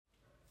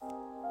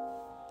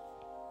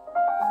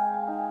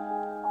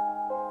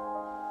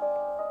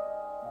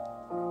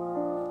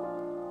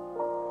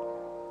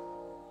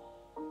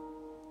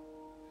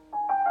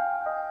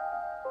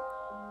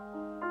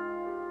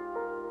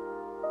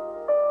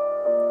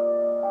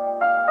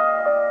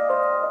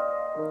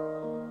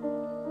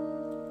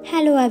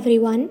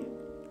everyone.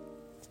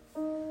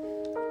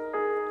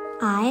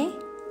 I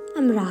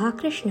am Raha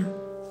Krishna,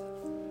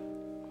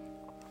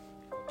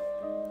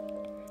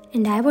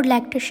 and I would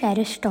like to share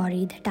a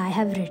story that I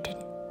have written.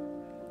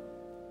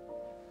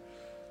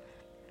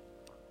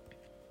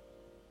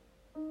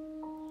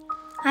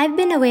 I've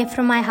been away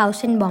from my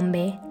house in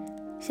Bombay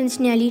since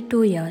nearly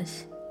 2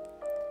 years,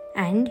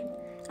 and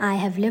I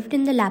have lived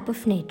in the lap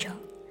of nature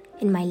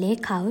in my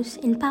lake house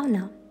in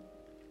Pauna.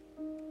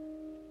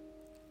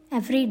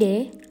 Every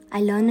day, I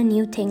learn a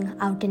new thing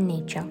out in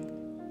nature.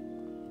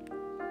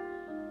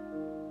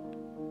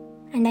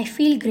 And I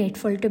feel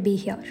grateful to be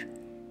here,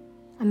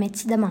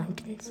 amidst the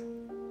mountains.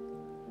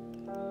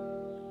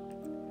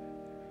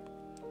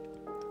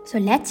 So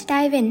let's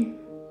dive in.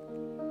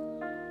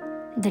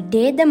 The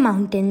Day the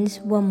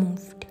Mountains Were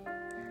Moved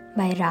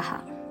by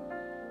Raha.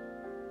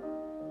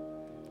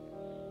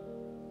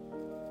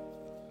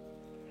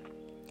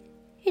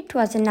 It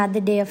was another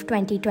day of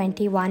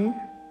 2021.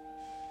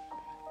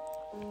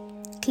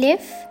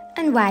 Cliff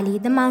and Valley,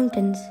 the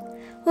mountains,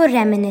 were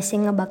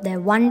reminiscing about their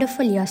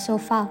wonderful year so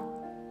far.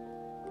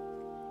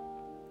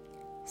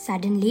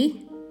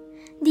 Suddenly,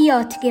 the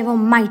earth gave a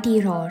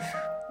mighty roar.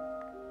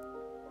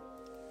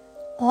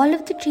 All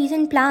of the trees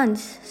and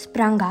plants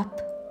sprung up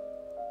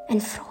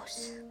and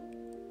froze.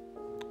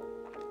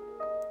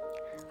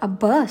 A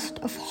burst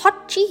of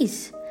hot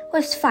cheese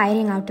was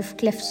firing out of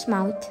Cliff's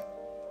mouth.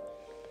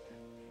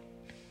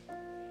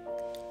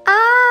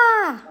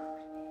 "Ah!"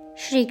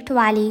 shrieked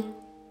Valley.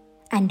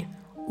 And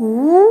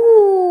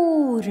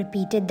 "Ooh!"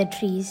 repeated the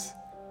trees.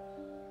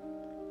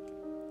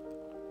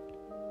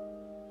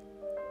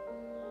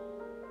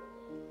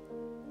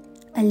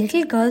 A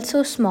little girl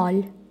so small,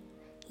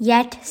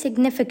 yet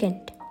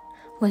significant,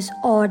 was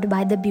awed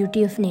by the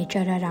beauty of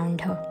nature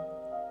around her.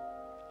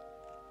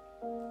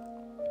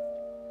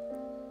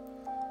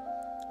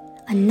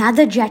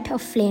 Another jet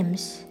of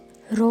flames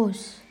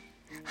rose,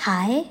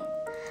 high,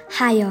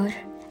 higher,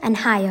 and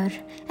higher,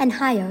 and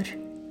higher,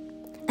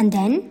 and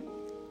then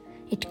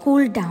it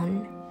cooled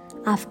down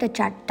after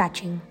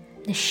touching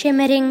the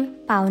shimmering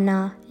Pauna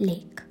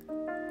lake.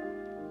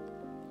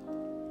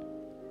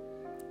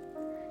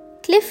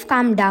 Cliff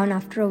calmed down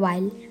after a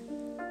while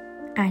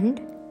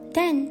and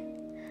then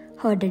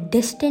heard a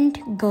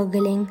distant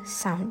gurgling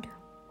sound.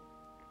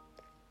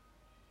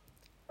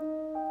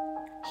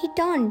 He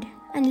turned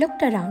and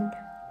looked around,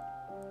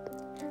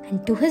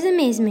 and to his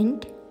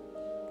amazement,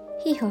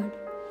 he heard,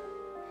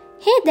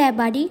 "Hey there,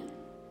 buddy."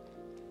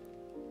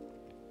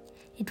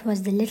 It was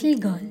the little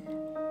girl,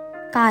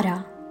 Kara.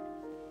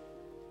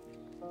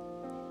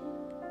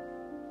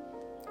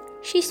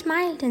 She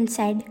smiled and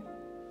said,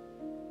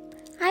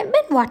 "I've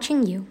been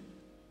watching you.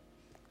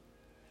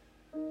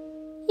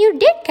 You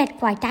did get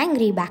quite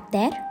angry back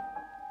there."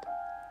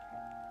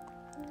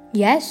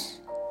 "Yes,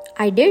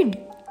 I did.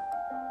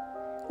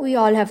 We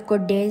all have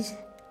good days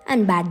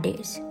and bad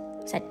days,"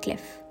 said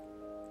Cliff.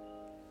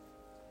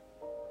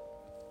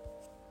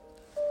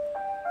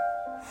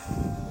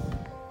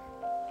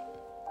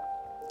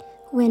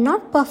 "We're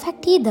not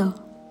perfect either,"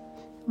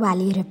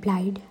 Valley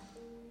replied,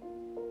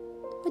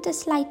 with a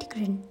slight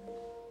grin.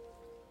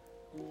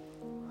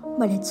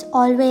 "But it's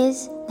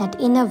always that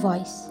inner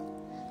voice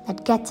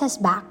that gets us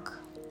back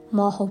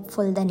more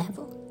hopeful than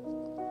ever."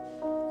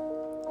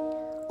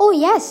 "Oh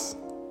yes,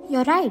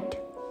 you're right.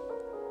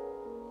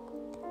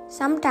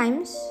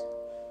 Sometimes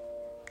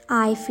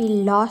I feel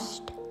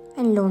lost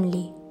and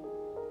lonely.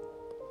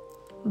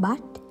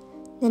 But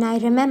then I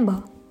remember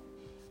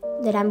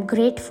that I'm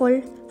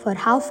grateful for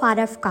how far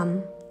I've come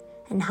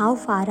and how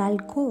far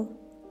I'll go,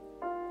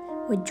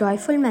 with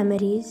joyful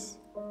memories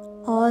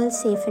all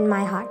safe in my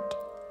heart,"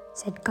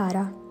 said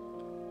Kara.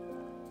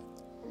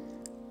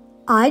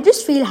 "I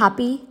just feel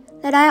happy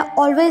that I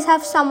always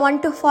have someone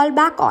to fall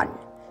back on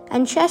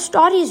and share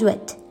stories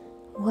with,"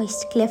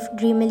 voiced Cliff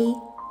dreamily.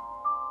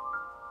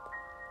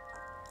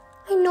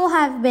 "I know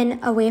I've been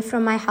away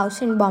from my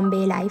house in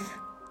Bombay life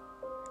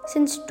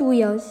since 2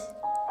 years,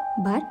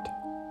 but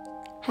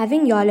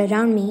having y'all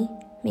around me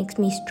makes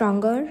me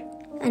stronger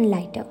and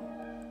lighter.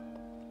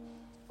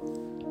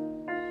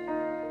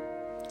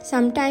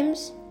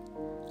 Sometimes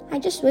I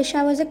just wish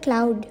I was a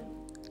cloud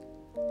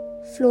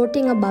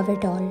floating above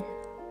it all,"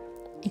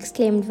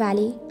 exclaimed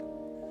Valley.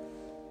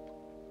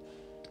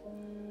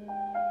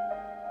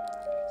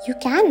 "You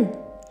can.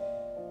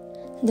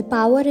 The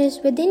power is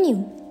within you.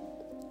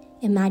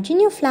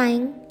 Imagine you're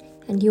flying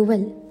and you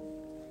will."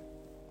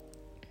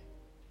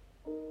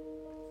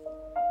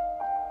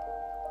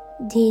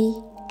 The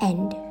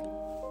end.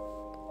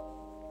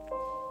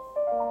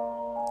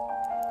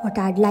 What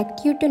I'd like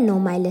you to know,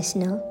 my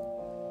listener,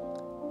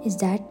 is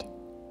that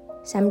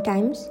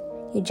sometimes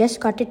you just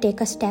got to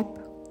take a step,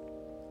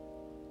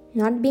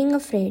 not being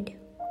afraid,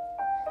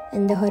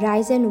 and the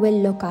horizon will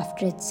look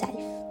after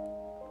itself.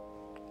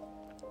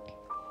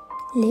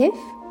 Live,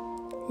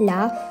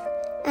 laugh,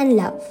 and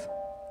love.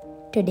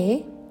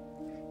 Today,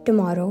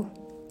 tomorrow,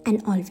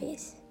 and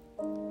always.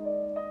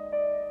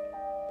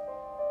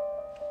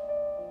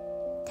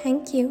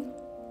 Thank you.